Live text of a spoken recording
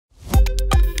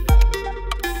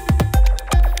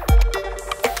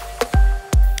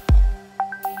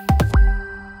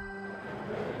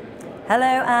Hello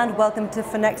and welcome to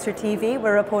Finextra TV.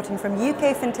 We're reporting from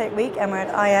UK FinTech Week and we're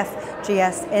at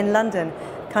IFGS in London.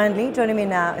 Kindly joining me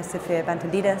now is Sophia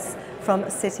Bantanidis from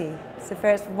Citi.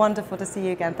 Sophia, it's wonderful to see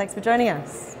you again. Thanks for joining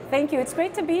us. Thank you. It's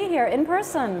great to be here in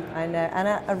person. I know, and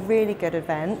a really good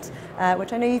event,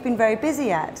 which I know you've been very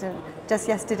busy at. Just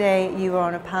yesterday you were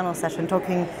on a panel session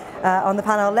talking on the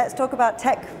panel, let's talk about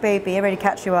tech, baby, I really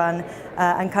catch you on,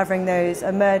 and covering those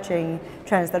emerging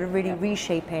trends that are really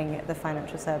reshaping the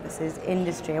financial services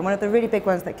industry. And one of the really big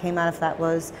ones that came out of that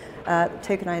was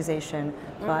tokenization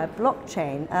via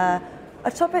blockchain. A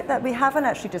topic that we haven't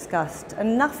actually discussed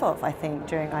enough of, I think,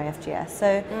 during IFGS.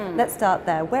 So let's start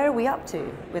there. Where are we up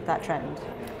to with that trend?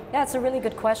 Yeah, it's a really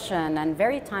good question and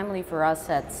very timely for us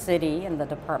at Citi in the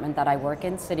department that I work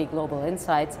in, Citi Global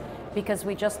Insights, because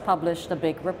we just published a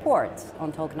big report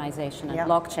on tokenization and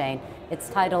blockchain. It's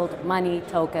titled Money,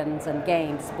 Tokens and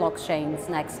Games, Blockchain's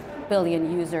Next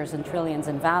Billion Users and Trillions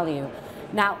in Value.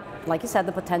 Now, like you said,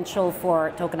 the potential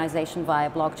for tokenization via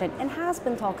blockchain, it has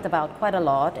been talked about quite a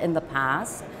lot in the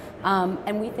past,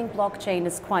 and we think blockchain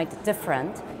is quite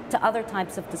different to other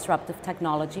types of disruptive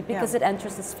technology because it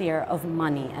enters the sphere of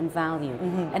money and value,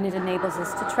 and it enables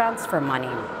us to transfer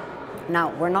money.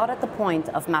 Now, we're not at the point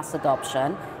of mass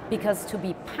adoption because to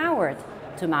be powered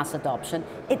to mass adoption,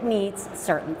 it needs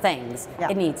certain things.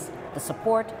 It needs the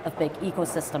support of big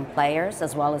ecosystem players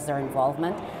as well as their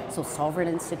involvement, so sovereign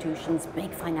institutions, big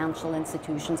financial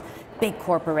institutions, big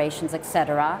corporations,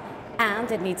 etc. And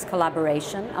it needs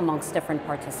collaboration amongst different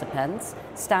participants,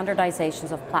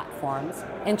 standardizations of platforms,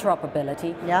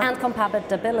 interoperability, and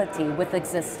compatibility with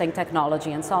existing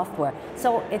technology and software.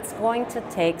 So it's going to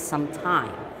take some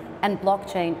time. And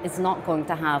blockchain is not going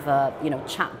to have a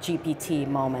ChatGPT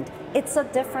moment. It's a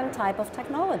different type of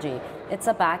technology. It's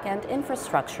a back-end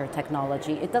infrastructure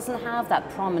technology. It doesn't have that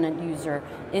prominent user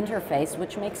interface,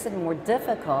 which makes it more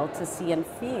difficult to see and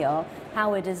feel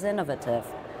how it is innovative.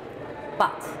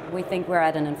 But we think we're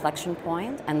at an inflection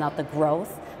point and that the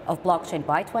growth of blockchain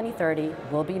by 2030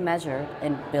 will be measured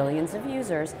in billions of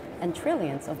users and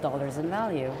trillions of dollars in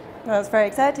value. Well, that's very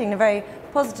exciting, a very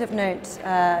positive note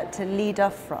to lead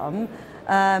off from.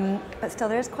 But still,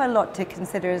 there is quite a lot to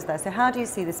consider, is there? So how do you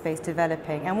see the space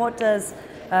developing, and what does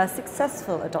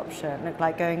successful adoption look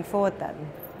like going forward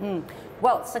then?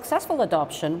 Well, successful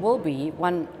adoption will be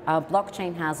when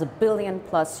blockchain has 1 billion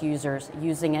plus users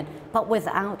using it, but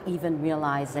without even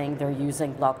realizing they're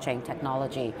using blockchain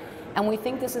technology. And we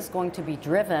think this is going to be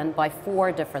driven by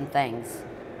 4 different things.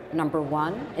 Number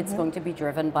one, it's going to be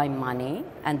driven by money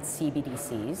and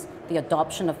CBDCs, the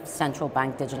adoption of central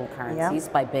bank digital currencies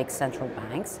by big central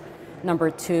banks.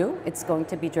 Number 2, it's going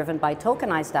to be driven by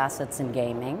tokenized assets in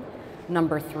gaming.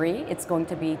 Number 3, it's going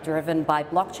to be driven by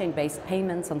blockchain-based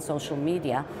payments on social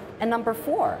media. And number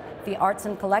 4, the arts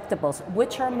and collectibles,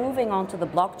 which are moving onto the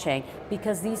blockchain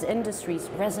because these industries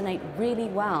resonate really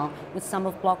well with some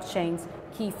of blockchain's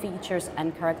key features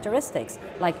and characteristics,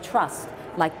 like trust,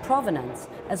 like provenance,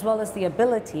 as well as the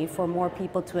ability for more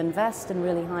people to invest in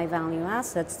really high-value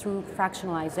assets through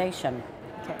fractionalization.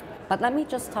 But let me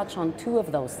just touch on 2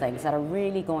 of those things that are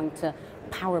really going to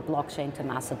power blockchain to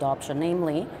mass adoption,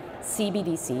 namely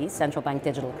CBDCs, central bank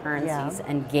digital currencies,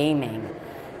 and gaming.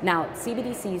 Now,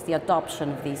 CBDCs, the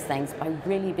adoption of these things by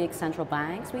really big central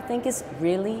banks, we think is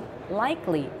really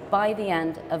likely by the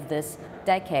end of this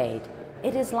decade.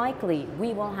 It is likely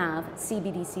we will have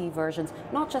CBDC versions,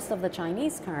 not just of the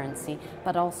Chinese currency,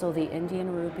 but also the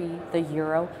Indian rupee, the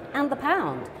euro, and the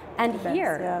pound. And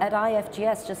here at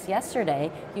IFGS just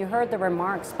yesterday, you heard the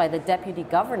remarks by the Deputy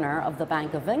Governor of the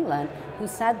Bank of England, who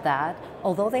said that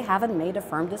although they haven't made a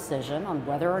firm decision on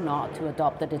whether or not to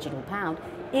adopt the digital pound,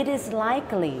 it is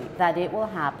likely that it will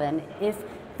happen if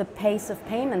the pace of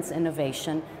payments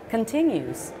innovation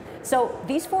continues. So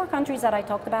these 4 countries that I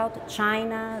talked about,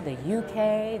 China, the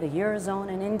UK, the Eurozone,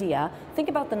 and India, think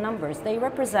about the numbers. They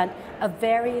represent a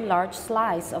very large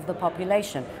slice of the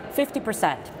population,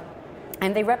 50%.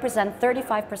 And they represent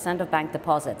 35% of bank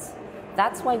deposits.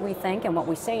 That's why we think, and what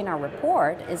we say in our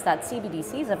report, is that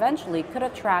CBDCs eventually could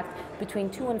attract between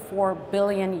 2 and 4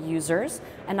 billion users,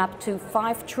 and up to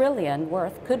 5 trillion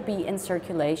worth could be in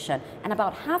circulation, and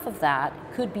about half of that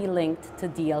could be linked to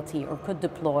DLT or could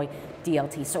deploy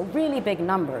DLT. So really big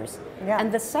numbers.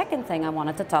 And the second thing I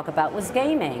wanted to talk about was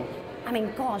gaming. I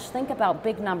mean, gosh, think about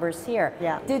big numbers here.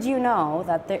 Did you know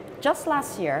that just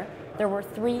last year, there were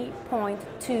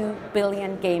 3.2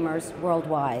 billion gamers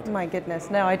worldwide? My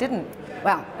goodness, no, I didn't.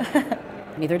 Well,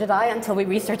 neither did I until we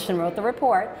researched and wrote the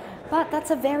report. But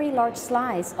that's a very large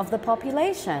slice of the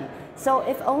population. So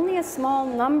if only a small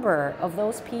number of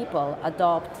those people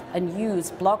adopt and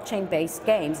use blockchain-based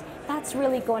games, that's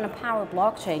really going to power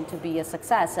blockchain to be a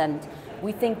success. And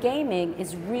we think gaming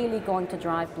is really going to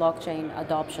drive blockchain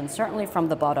adoption, certainly from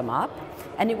the bottom up,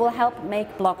 and it will help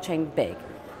make blockchain big.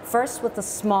 First with a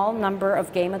small number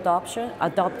of game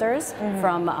adopters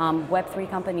from Web3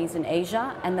 companies in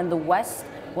Asia, and then the West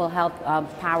will help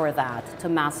power that to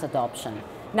mass adoption.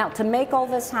 Now, to make all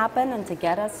this happen and to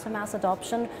get us to mass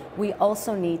adoption, we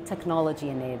also need technology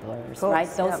enablers, right?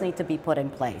 Those need to be put in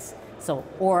place. So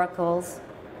oracles,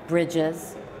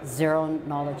 bridges,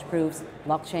 zero-knowledge proofs,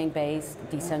 blockchain-based,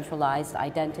 decentralized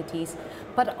identities,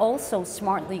 but also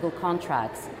smart legal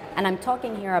contracts. And I'm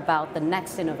talking here about the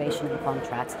next innovation in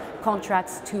contracts,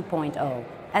 Contracts 2.0,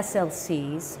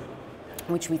 SLCs,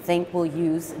 which we think will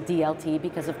use DLT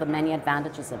because of the many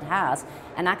advantages it has.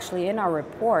 And actually in our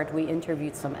report, we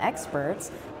interviewed some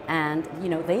experts, and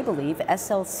they believe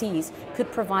SLCs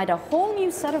could provide a whole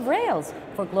new set of rails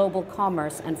for global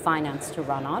commerce and finance to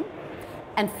run on.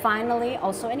 And finally,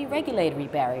 also any regulatory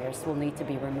barriers will need to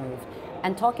be removed.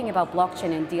 And talking about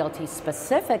blockchain and DLT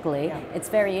specifically, it's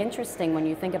very interesting when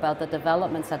you think about the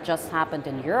developments that just happened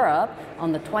in Europe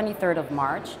on the 23rd of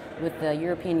March with the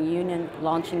European Union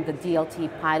launching the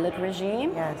DLT pilot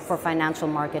regime for financial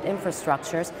market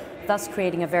infrastructures, thus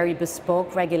creating a very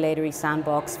bespoke regulatory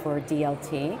sandbox for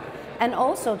DLT. And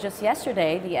also just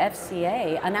yesterday, the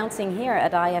FCA announcing here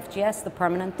at IFGS the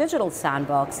permanent digital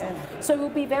sandbox. So it will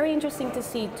be very interesting to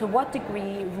see to what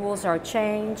degree rules are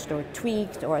changed or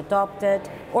tweaked or adopted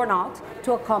or not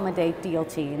to accommodate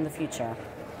DLT in the future.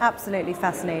 Absolutely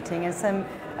fascinating, and some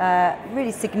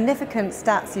really significant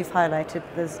stats you've highlighted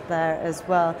there as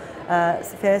well,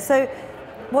 Sophia. So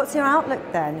what's your outlook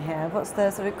then here? What's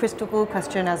the sort of crystal ball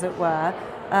question, as it were?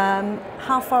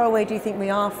 How far away do you think we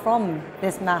are from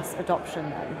this mass adoption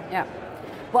then? Yeah,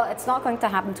 well, it's not going to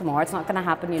happen tomorrow. It's not going to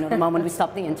happen, the moment we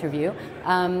stop the interview.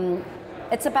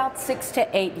 It's about 6 to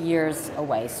 8 years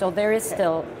away, so there is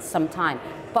still some time.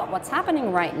 But what's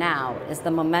happening right now is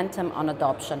the momentum on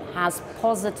adoption has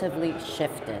positively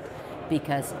shifted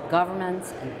because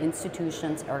governments and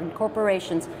institutions or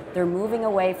corporations, they're moving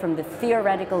away from the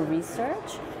theoretical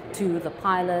research to the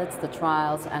pilots, the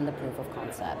trials, and the proof of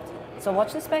concept. So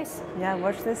watch this space. Yeah,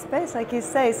 watch this space, like you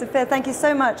say. Sophia, thank you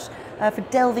so much for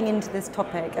delving into this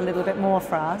topic a little bit more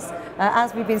for us.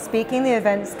 As we've been speaking, the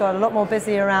event's got a lot more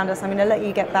busy around us. I'm going to let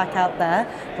you get back out there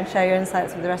and share your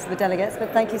insights with the rest of the delegates.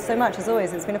 But thank you so much, as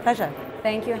always. It's been a pleasure.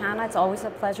 Thank you, Hannah. It's always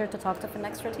a pleasure to talk to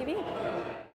Finextra TV.